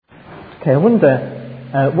Okay, I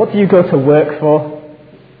wonder, what do you go to work for?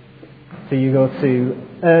 Do you go to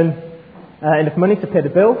earn enough money to pay the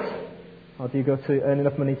bills? Or do you go to earn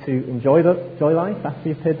enough money to enjoy life after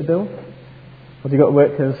you've paid the bills? Or do you go to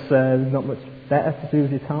work because there's not much better to do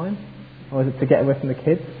with your time? Or is it to get away from the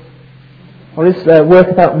kids? Or is work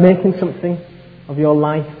about making something of your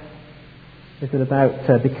life? Is it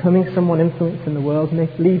about becoming someone influencing the world,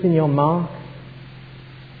 leaving your mark?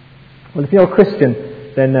 Well, if you're a Christian,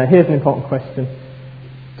 then here's an important question.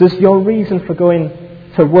 Does your reason for going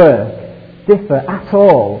to work differ at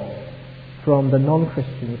all from the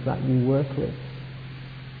non-Christians that you work with?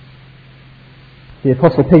 The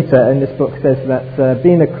Apostle Peter in this book says that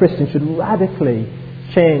being a Christian should radically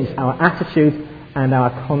change our attitude and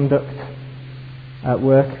our conduct at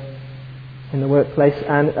work, in the workplace,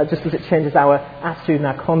 and just as it changes our attitude and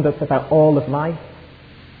our conduct about all of life.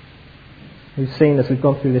 We've seen as we've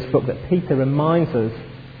gone through this book that Peter reminds us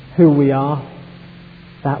who we are,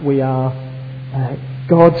 that we are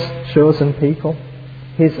God's chosen people,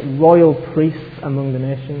 His royal priests among the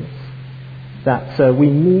nations, that we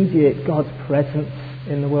mediate God's presence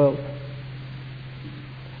in the world.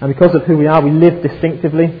 And because of who we are, we live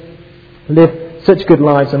distinctively, live such good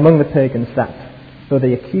lives among the pagans that though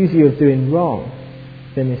they accuse you of doing wrong,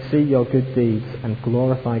 they may see your good deeds and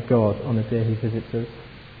glorify God on the day He visits us.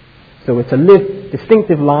 So we're to live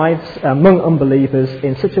distinctive lives among unbelievers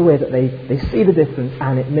in such a way that they see the difference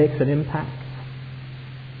and it makes an impact.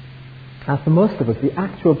 And for most of us, the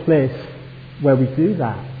actual place where we do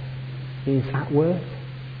that is at work.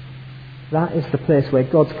 That is the place where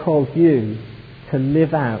God's called you to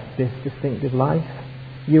live out this distinctive life.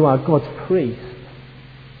 You are God's priest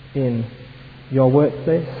in your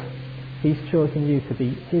workplace. He's chosen you to be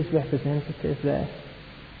His representative there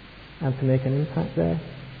and to make an impact there.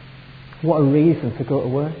 What a reason to go to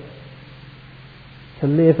work. To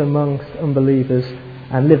live amongst unbelievers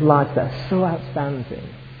and live lives that are so outstanding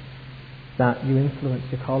that you influence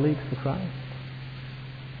your colleagues for Christ.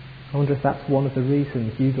 I wonder if that's one of the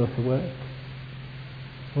reasons you go to work.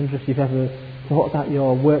 I wonder if you've ever thought about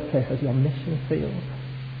your workplace as your mission field,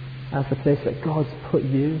 as the place that God's put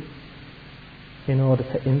you in order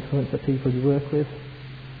to influence the people you work with.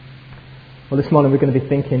 Well, this morning we're going to be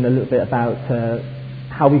thinking a little bit about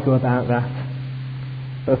how we go about that.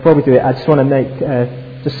 But before we do it, I just want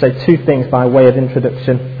to just say two things by way of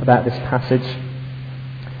introduction about this passage.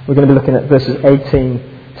 We're going to be looking at verses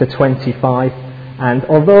 18 to 25. And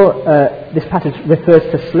although this passage refers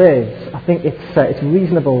to slaves, I think it's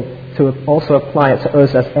reasonable to also apply it to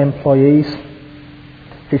us as employees.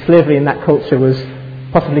 See, slavery in that culture was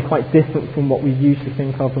possibly quite different from what we usually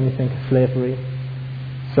think of when we think of slavery.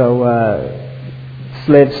 So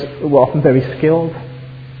slaves were often very skilled.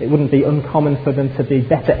 It wouldn't be uncommon for them to be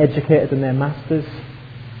better educated than their masters.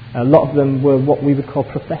 A lot of them were what we would call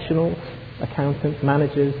professionals, accountants,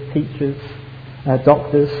 managers, teachers,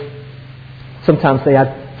 doctors. Sometimes they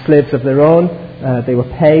had slaves of their own. They were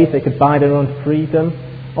paid. They could buy their own freedom.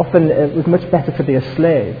 Often it was much better to be a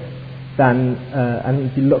slave than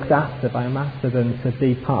and be looked after by a master than to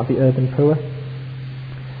be part of the urban poor.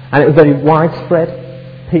 And it was very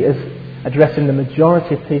widespread. Peter's addressing the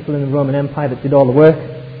majority of people in the Roman Empire that did all the work.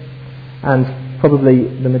 And probably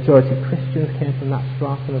the majority of Christians came from that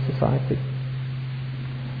stratum of society.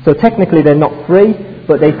 So technically they're not free,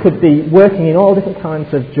 but they could be working in all different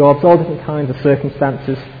kinds of jobs, all different kinds of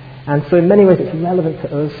circumstances. And so in many ways it's relevant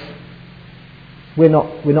to us. We're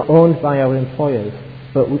not owned by our employers,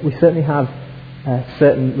 but we certainly have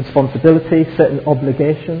certain responsibilities, certain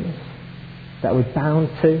obligations that we're bound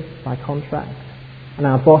to by contract. And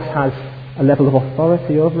our boss has a level of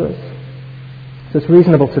authority over us. So it's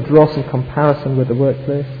reasonable to draw some comparison with the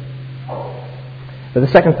workplace. But the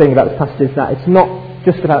second thing about this passage is that it's not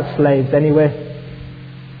just about slaves anyway.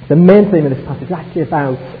 The main theme of this passage is actually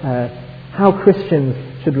about how Christians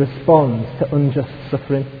should respond to unjust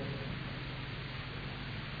suffering.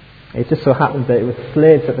 It just so happened that it was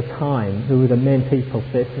slaves at the time who were the main people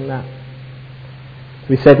facing that.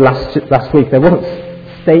 We said last week there wasn't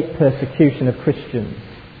state persecution of Christians,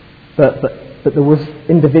 but there was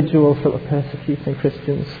individuals that were persecuting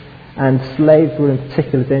Christians, and slaves were in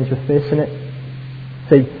particular danger of facing it.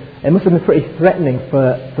 See, it must have been pretty threatening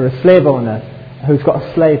for a slave owner who's got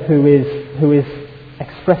a slave who is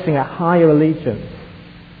expressing a higher allegiance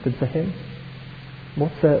than to him.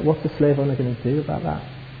 What's a slave owner going to do about that?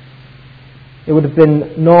 It would have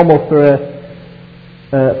been normal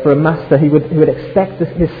for a master. He would expect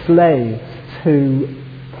his slaves to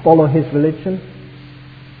follow his religion,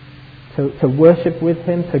 to worship with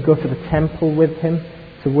him, to go to the temple with him,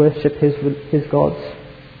 to worship his gods.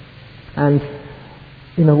 And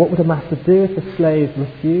what would a master do if the slave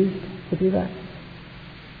refused to do that?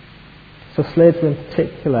 So slaves were in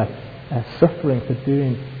particular suffering for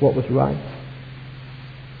doing what was right.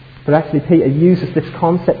 But actually Peter uses this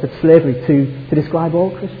concept of slavery to describe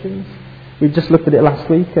all Christians. We just looked at it last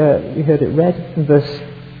week. We heard it read in verse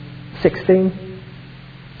 16.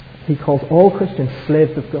 He calls all Christians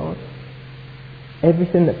slaves of God.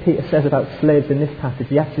 Everything that Peter says about slaves in this passage,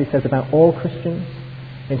 he actually says about all Christians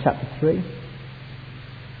in chapter 3.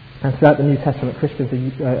 And throughout the New Testament, Christians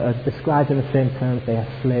are described in the same terms. They are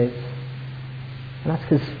slaves. And that's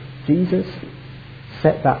because Jesus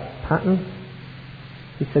set that pattern.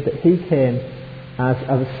 He said that he came as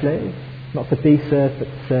a slave, not to be served but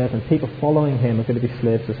to serve, and people following him are going to be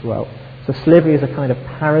slaves as well. So slavery is a kind of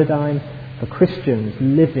paradigm for Christians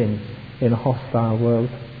living in a hostile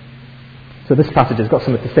world. So this passage has got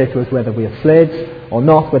something to say to us whether we are slaves or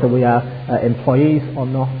not, whether we are employees or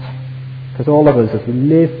not. Because all of us, as we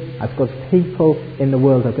live as God's people in the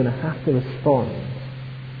world, are going to have to respond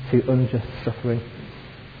to unjust suffering.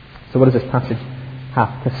 So what does this passage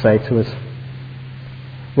have to say to us?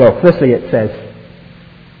 Well, firstly it says,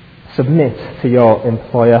 submit to your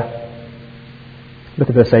employer. Look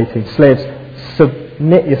at verse 18. Slaves,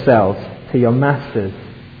 submit yourselves to your masters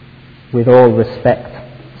with all respect.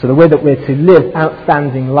 So the way that we're to live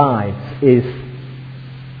outstanding lives is,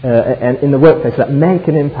 and in the workplace that make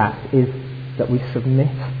an impact, is that we submit.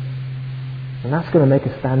 And that's going to make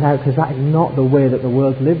us stand out, because that is not the way that the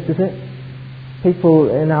world lives, is it? People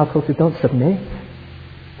in our culture don't submit.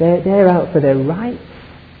 They're out for their rights.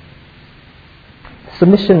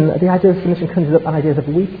 Submission, the idea of submission conjures up ideas of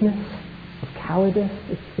weakness, of cowardice.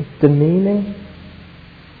 It's demeaning.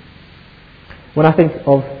 When I think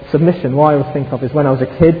of submission, what I always think of is when I was a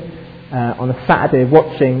kid on a Saturday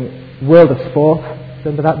watching World of Sport.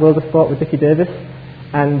 Remember that, World of Sport with Dickie Davis?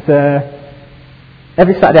 And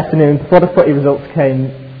every Saturday afternoon, before the footy results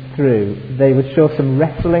came through, they would show some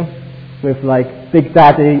wrestling with like Big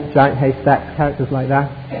Daddy, Giant Haystacks, characters like that.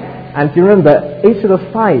 And do you remember, each of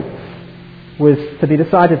those fights was to be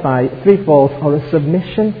decided by 3 falls or a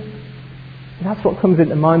submission. And that's what comes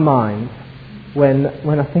into my mind when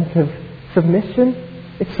I think of submission.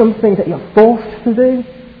 It's something that you're forced to do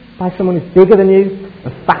by someone who's bigger than you,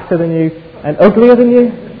 and fatter than you, and uglier than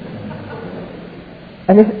you.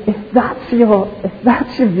 And if that's your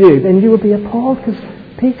view, then you will be appalled, because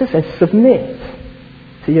Peter says submit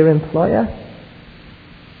to your employer.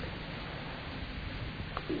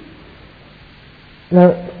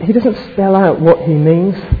 Now, he doesn't spell out what he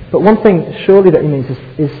means, but one thing surely that he means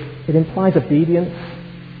is it implies obedience.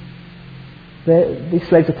 These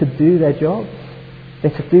slaves are to do their jobs.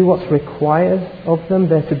 They're to do what's required of them.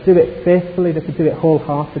 They're to do it faithfully. They're to do it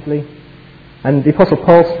wholeheartedly. And the Apostle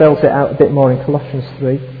Paul spells it out a bit more in Colossians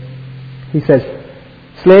 3. He says,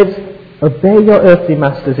 slaves, obey your earthly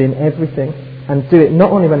masters in everything, and do it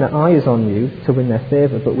not only when their eye is on you to win their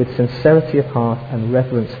favour, but with sincerity of heart and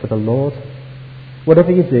reverence for the Lord.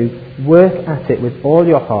 Whatever you do, work at it with all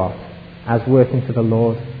your heart, as working for the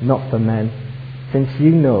Lord, not for men, since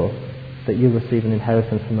you know that you receive an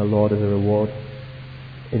inheritance from the Lord as a reward.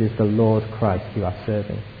 It is the Lord Christ you are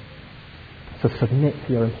serving. So submit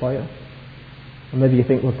to your employer. And maybe you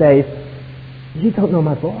think, well, Dave, you don't know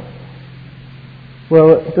my boss.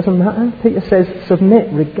 Well, it doesn't matter. Peter says submit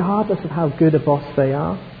regardless of how good a boss they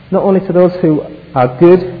are. Not only to those who are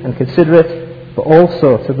good and considerate, but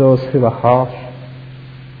also to those who are harsh.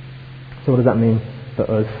 So what does that mean for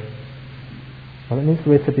us? Well, it means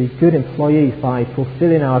we're to be good employees by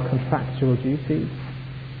fulfilling our contractual duties.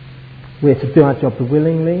 We're to do our jobs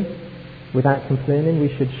willingly, without complaining.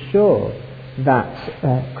 We should show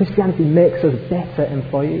that Christianity makes us better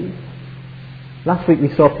employees. Last week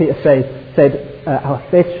we saw Peter said our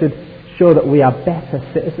faith should show that we are better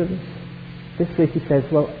citizens. This week he says,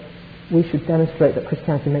 well, we should demonstrate that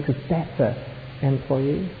Christianity makes us better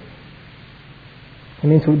employees. It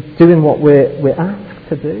means we're doing what we're asked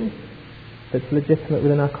to do that's legitimate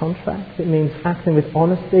within our contract. It means acting with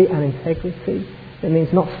honesty and integrity. It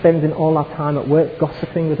means not spending all our time at work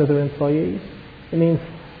gossiping with other employees. It means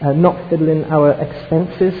not fiddling our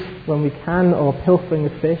expenses when we can, or pilfering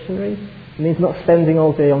the stationery. It means not spending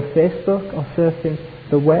all day on Facebook or surfing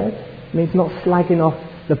the web. It means not slagging off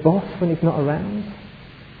the boss when he's not around.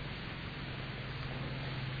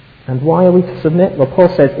 And why are we to submit? Well, Paul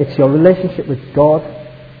says it's your relationship with God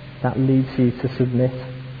that leads you to submit.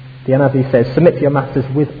 The NIV says, submit to your masters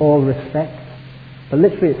with all respect. But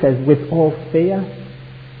literally it says, with all fear.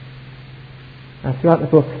 And throughout the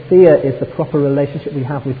book, fear is the proper relationship we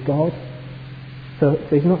have with God. So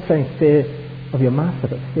he's not saying fear of your master,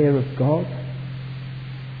 but fear of God.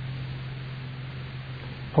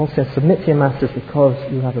 Paul says, submit to your masters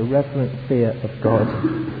because you have a reverent fear of God.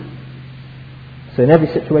 So in every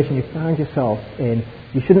situation you find yourself in,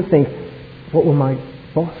 you shouldn't think, what will my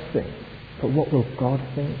boss think? But what will God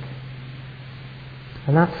think?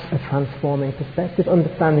 And that's a transforming perspective,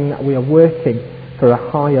 understanding that we are working for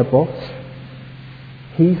a higher boss.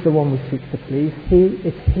 He's the one we seek to please.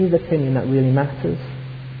 It's his opinion that really matters.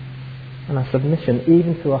 And our submission,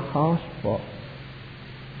 even to a harsh boss,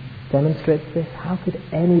 demonstrates this. How could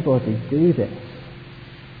anybody do this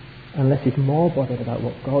unless he's more bothered about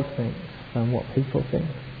what God thinks than what people think?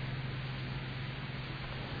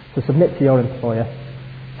 So submit to your employer.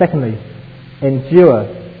 Secondly,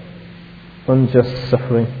 endure unjust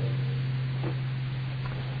suffering.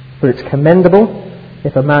 For it's commendable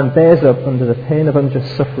if a man bears up under the pain of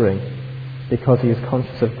unjust suffering because he is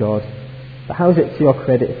conscious of God. But how is it to your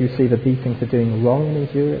credit if you receive a beating for doing wrong and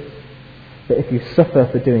endure it? But if you suffer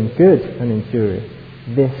for doing good and endure it,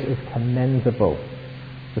 this is commendable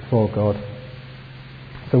before God.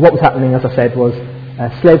 So what was happening, as I said, was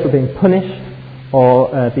slaves were being punished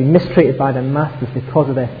or being mistreated by their masters because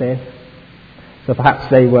of their faith. So perhaps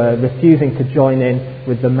they were refusing to join in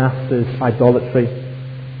with the master's idolatry.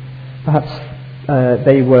 Perhaps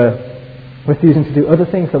they were refusing to do other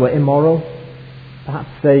things that were immoral. Perhaps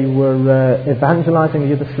they were evangelizing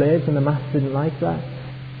the other slaves and the master didn't like that.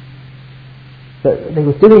 But they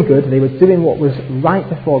were doing good, they were doing what was right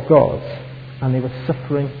before God, and they were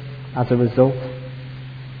suffering as a result.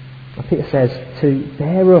 And Peter says to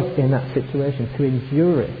bear up in that situation, to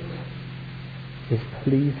endure it, is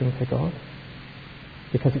pleasing to God.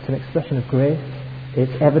 Because it's an expression of grace,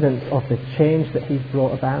 it's evidence of the change that he's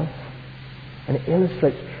brought about, and it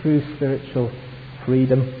illustrates true spiritual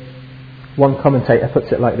freedom. One commentator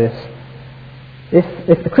puts it like this: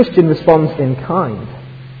 if the Christian responds in kind,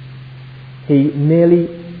 he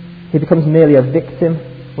becomes merely a victim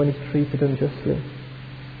when he's treated unjustly.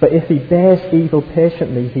 But if he bears evil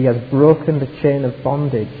patiently, he has broken the chain of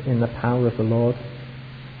bondage in the power of the Lord.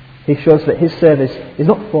 He shows that his service is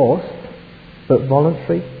not forced, but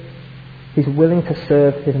voluntary. He's willing to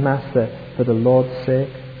serve his master for the Lord's sake.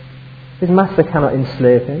 His master cannot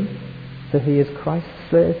enslave him, for he is Christ's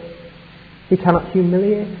slave. He cannot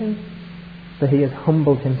humiliate him, for he has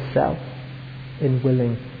humbled himself in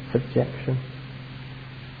willing subjection.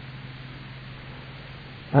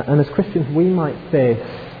 And as Christians we might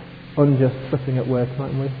face unjust suffering at work,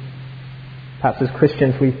 mightn't we? Perhaps as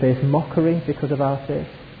Christians we face mockery because of our faith.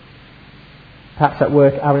 Perhaps at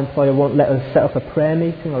work our employer won't let us set up a prayer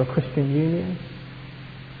meeting or a Christian union.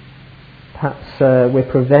 Perhaps we're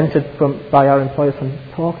prevented by our employers from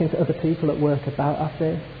talking to other people at work about our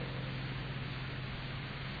faith.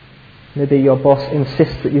 Maybe your boss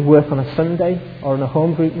insists that you work on a Sunday or on a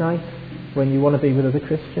home group night when you want to be with other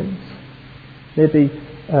Christians. Maybe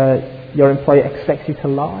your employer expects you to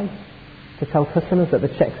lie, to tell customers that the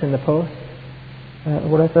cheque's in the post, or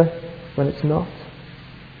whatever, when it's not.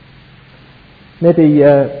 Maybe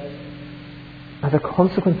as a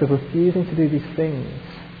consequence of refusing to do these things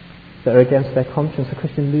that are against their conscience, a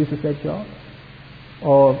Christian loses their job,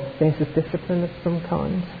 or faces discipline of some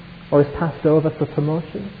kind, or is passed over for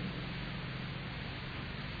promotion.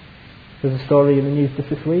 There's a story in the news just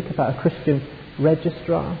this week about a Christian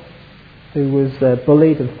registrar who was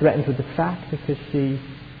bullied and threatened with the sack because she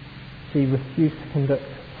refused to conduct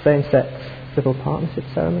same-sex civil partnership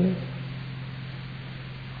ceremonies.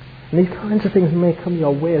 And these kinds of things may come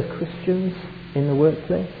your way as Christians in the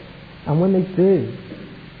workplace. And when they do,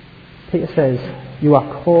 Peter says, you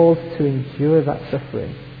are called to endure that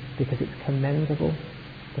suffering because it's commendable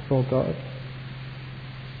before God.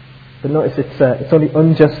 But notice it's only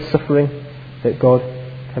unjust suffering that God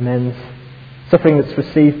commends. Suffering that's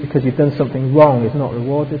received because you've done something wrong is not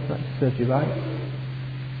rewarded, that serves you right.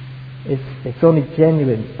 It's only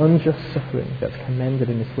genuine, unjust suffering that's commended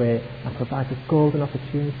in this way and provides a golden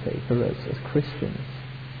opportunity for us as Christians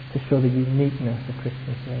to show the uniqueness of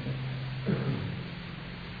Christian service.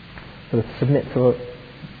 So submit to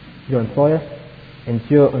your employer,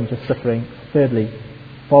 endure unjust suffering. Thirdly,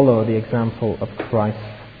 follow the example of Christ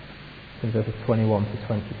in verses 21 to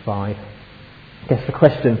 25. I guess the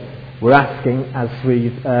question we're asking as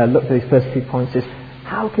we've looked at these first 2 points is,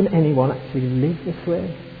 how can anyone actually live this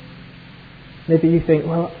way? Maybe you think,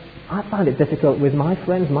 well, I find it difficult with my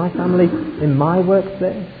friends, my family, in my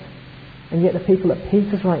workplace. And yet the people that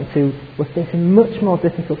Peter's writing to were facing much more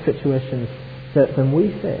difficult situations than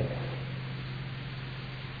we face.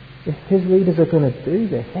 If his readers are going to do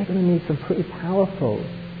this, they're going to need some pretty powerful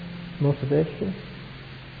motivation.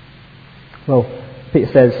 Well,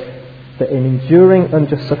 Peter says that in enduring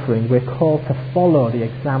unjust suffering, we're called to follow the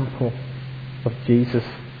example of Jesus.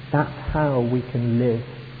 That's how we can live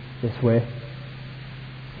this way.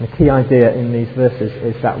 And the key idea in these verses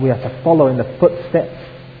is that we are to follow in the footsteps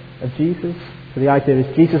of Jesus. So the idea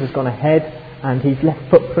is Jesus has gone ahead and he's left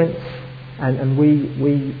footprints, and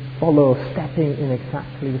we follow, stepping in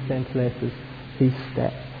exactly the same places he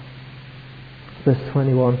stepped. Verse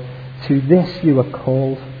 21, to this you are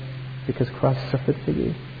called, because Christ suffered for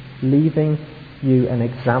you, leaving you an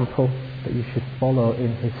example that you should follow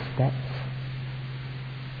in his steps.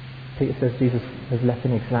 Peter says Jesus has left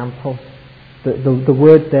an example. The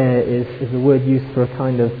word there is the word used for a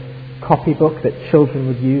kind of copybook that children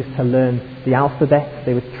would use to learn the alphabet.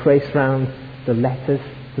 They would trace round the letters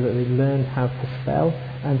so that they learned how to spell.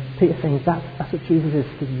 And Peter's saying that's what Jesus is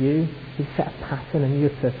for you. He set a pattern and you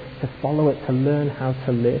have to follow it, to learn how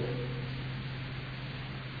to live.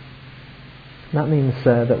 That means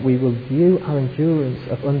that we will view our endurance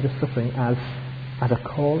of unjust suffering as a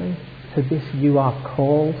calling. To this you are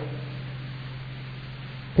called.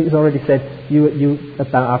 Peter's already said you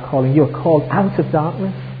about our calling. You are called out of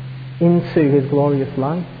darkness into his glorious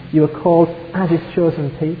light. You are called as his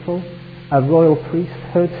chosen people, a royal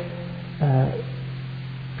priesthood,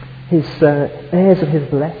 his heirs of his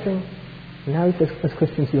blessing. Now he says, as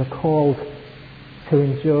Christians, you are called to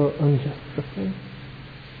endure unjust suffering.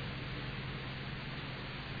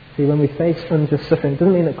 See, when we face unjust suffering, it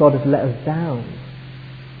doesn't mean that God has let us down.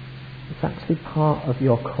 It's actually part of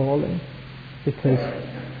your calling,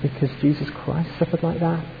 because Jesus Christ suffered like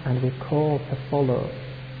that, and we're called to follow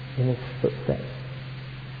in his footsteps.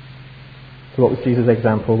 So what was Jesus'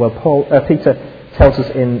 example? Well, Peter tells us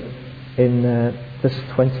in verses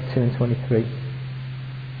 22 and 23.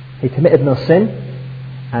 He committed no sin,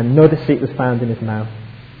 and no deceit was found in his mouth.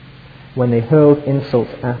 When they hurled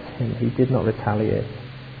insults at him, he did not retaliate.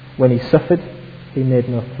 When he suffered, he made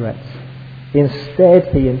no threats.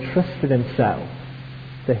 Instead, he entrusted himself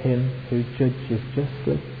to him who judges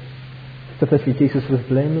justly. So firstly, Jesus was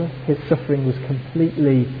blameless. His suffering was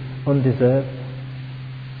completely undeserved.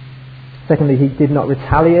 Secondly, he did not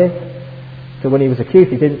retaliate. So when he was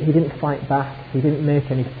accused, he didn't fight back. He didn't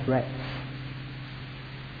make any threats.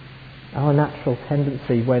 Our natural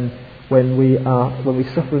tendency when we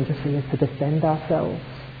suffer unjustly is to defend ourselves.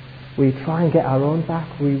 We try and get our own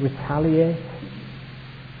back. We retaliate.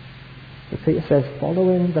 But Peter says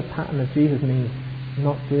following the pattern of Jesus means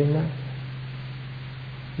not doing that.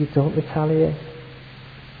 You don't retaliate.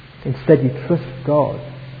 Instead, you trust God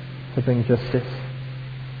to bring justice.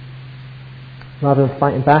 Rather than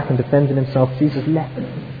fighting back and defending himself, Jesus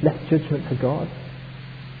left judgment to God,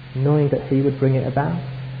 knowing that he would bring it about.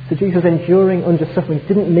 So Jesus enduring unjust suffering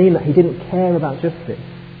didn't mean that he didn't care about justice.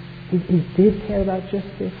 He did care about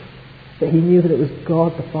justice, but he knew that it was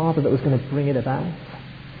God the Father that was going to bring it about.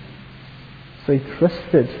 So he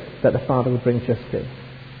trusted that the Father would bring justice.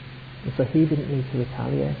 And so he didn't need to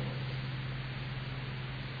retaliate.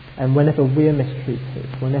 And whenever we're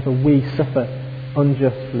mistreated, whenever we suffer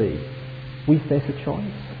unjustly, we face a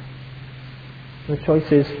choice. And the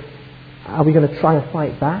choice is, are we going to try and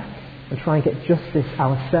fight back and try and get justice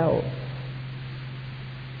ourselves?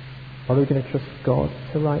 Or are we going to trust God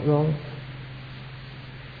to right wrongs?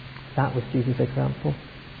 That was Jesus' example.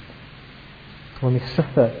 When we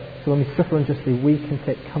suffer unjustly, we can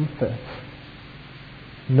take comfort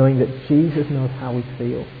knowing that Jesus knows how we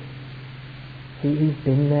feel. He's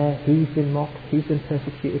been there, he's been mocked, he's been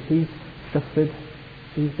persecuted, he's suffered,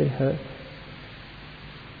 he's been hurt.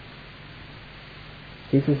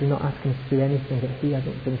 Jesus is not asking us to do anything that he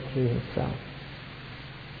hasn't been through himself.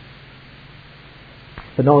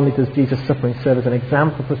 But not only does Jesus' suffering serve as an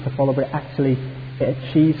example for us to follow, but it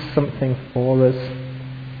achieves something for us.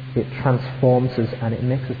 It transforms us, and it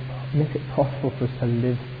makes it possible for us to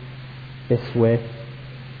live this way.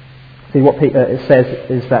 See, what Peter says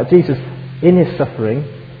is that Jesus, in his suffering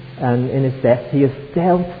and in his death, he has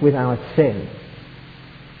dealt with our sin.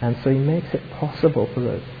 And so he makes it possible for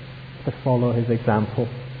us to follow his example.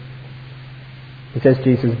 He says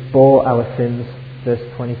Jesus bore our sins, verse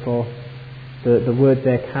 24. The word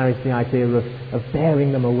there carries the idea of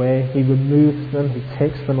bearing them away. He removes them, he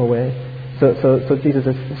takes them away. So Jesus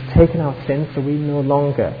has taken our sins, so we no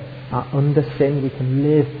longer are under sin. We can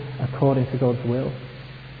live according to God's will.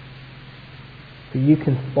 So you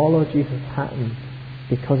can follow Jesus' pattern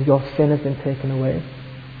because your sin has been taken away,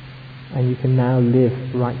 and you can now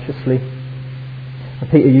live righteously. And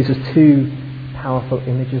Peter uses two powerful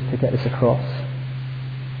images to get this across.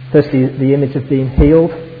 Firstly, the image of being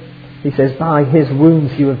healed. He says, by his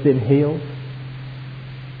wounds you have been healed.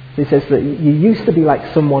 He says that you used to be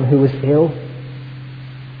like someone who was ill.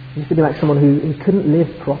 You used to be like someone who couldn't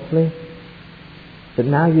live properly. That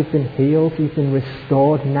now you've been healed, you've been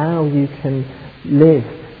restored, now you can live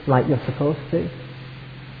like you're supposed to.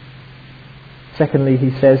 Secondly,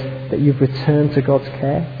 he says that you've returned to God's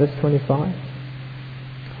care, verse 25.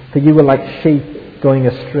 For you were like sheep going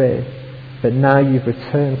astray, but now you've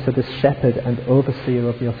returned to the shepherd and overseer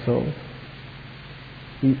of your souls.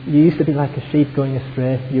 You used to be like a sheep going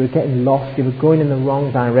astray. You were getting lost. You were going in the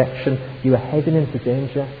wrong direction. You were heading into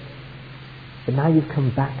danger. But now you've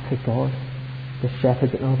come back to God, the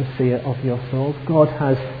shepherd and overseer of your souls. God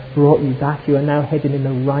has brought you back. You are now heading in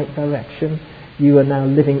the right direction. You are now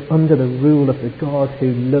living under the rule of the God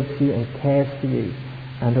who loves you and cares for you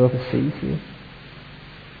and oversees you.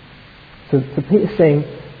 So Peter's saying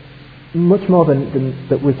much more than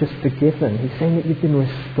that we're just forgiven. He's saying that you've been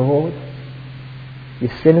restored.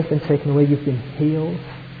 Your sin has been taken away. You've been healed.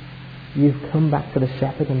 You've come back to the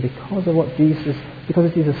shepherd, and because of Jesus'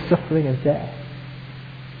 suffering and death,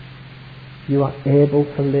 you are able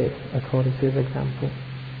to live according to his example.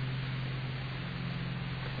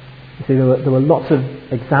 You see, there were lots of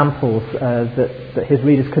examples that his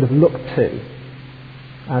readers could have looked to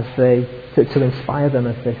to inspire them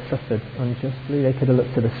as they suffered unjustly. They could have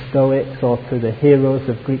looked to the Stoics or to the heroes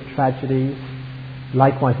of Greek tragedies.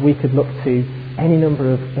 Likewise, we could look to any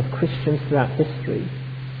number of Christians throughout history.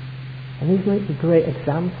 And these might be great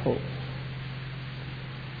examples.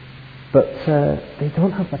 But they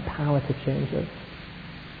don't have the power to change us.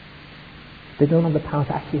 They don't have the power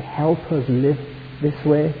to actually help us live this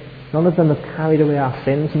way. None of them have carried away our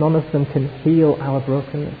sins. None of them can heal our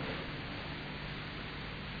brokenness.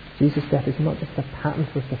 Jesus' death is not just a pattern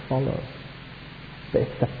for us to follow, but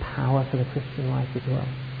it's the power for the Christian life as well.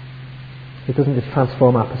 It doesn't just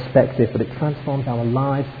transform our perspective, but it transforms our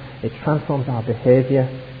lives, it transforms our behaviour,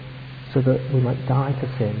 so that we might die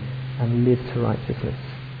to sin and live to righteousness.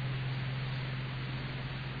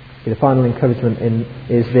 The final encouragement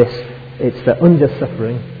is this: it's that unjust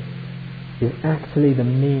suffering is actually the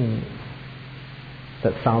means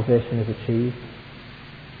that salvation is achieved.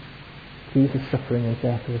 Jesus' suffering and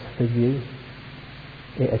death was for you.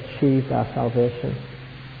 It achieved our salvation.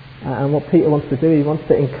 And what Peter wants to do, he wants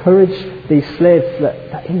to encourage these slaves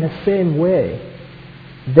that in the same way,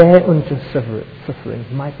 their unjust suffering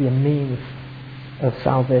might be a means of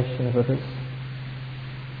salvation of others.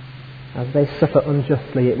 As they suffer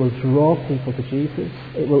unjustly, it will draw people to Jesus.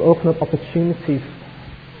 It will open up opportunities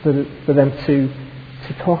for them to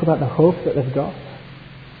talk about the hope that they've got.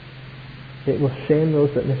 It will shame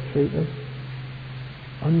those that mistreat them.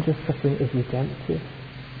 Unjust suffering is redemptive.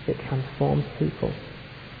 It transforms people.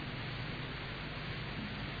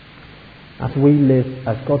 As we live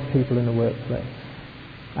as God's people in the workplace,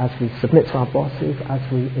 as we submit to our bosses,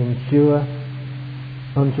 as we endure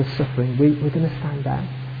unjust suffering, we're going to stand out.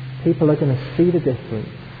 People are going to see the difference,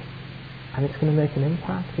 and it's going to make an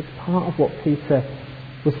impact. It's part of what Peter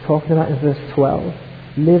was talking about in verse 12.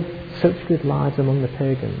 Live such good lives among the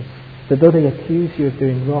pagans, that though they accuse you of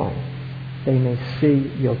doing wrong, they may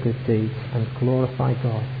see your good deeds and glorify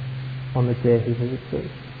God on the day he visits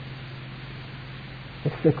us.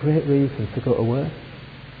 It's a great reason to go to work.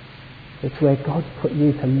 It's where God's put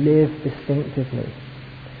you to live distinctively,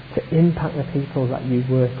 to impact the people that you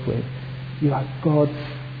work with. You are God's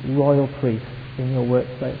royal priest in your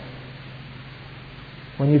workplace.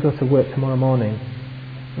 When you go to work tomorrow morning,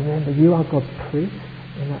 remember you are God's priest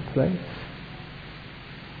in that place.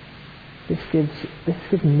 This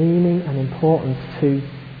gives meaning and importance to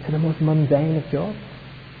the most mundane of jobs.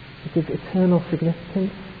 It gives eternal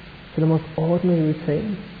significance to the most ordinary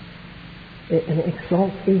routine. And it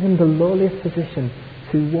exalts even the lowliest position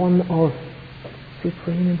to one of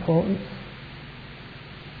supreme importance.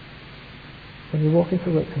 When you walk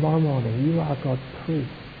into work tomorrow morning, you are God's priest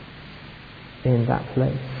in that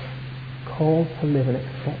place, called to live an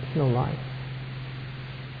exceptional life,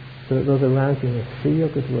 so that those around you may see your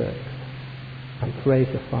good works and praise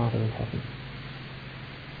your Father in heaven.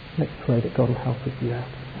 Let's pray that God will help us do that.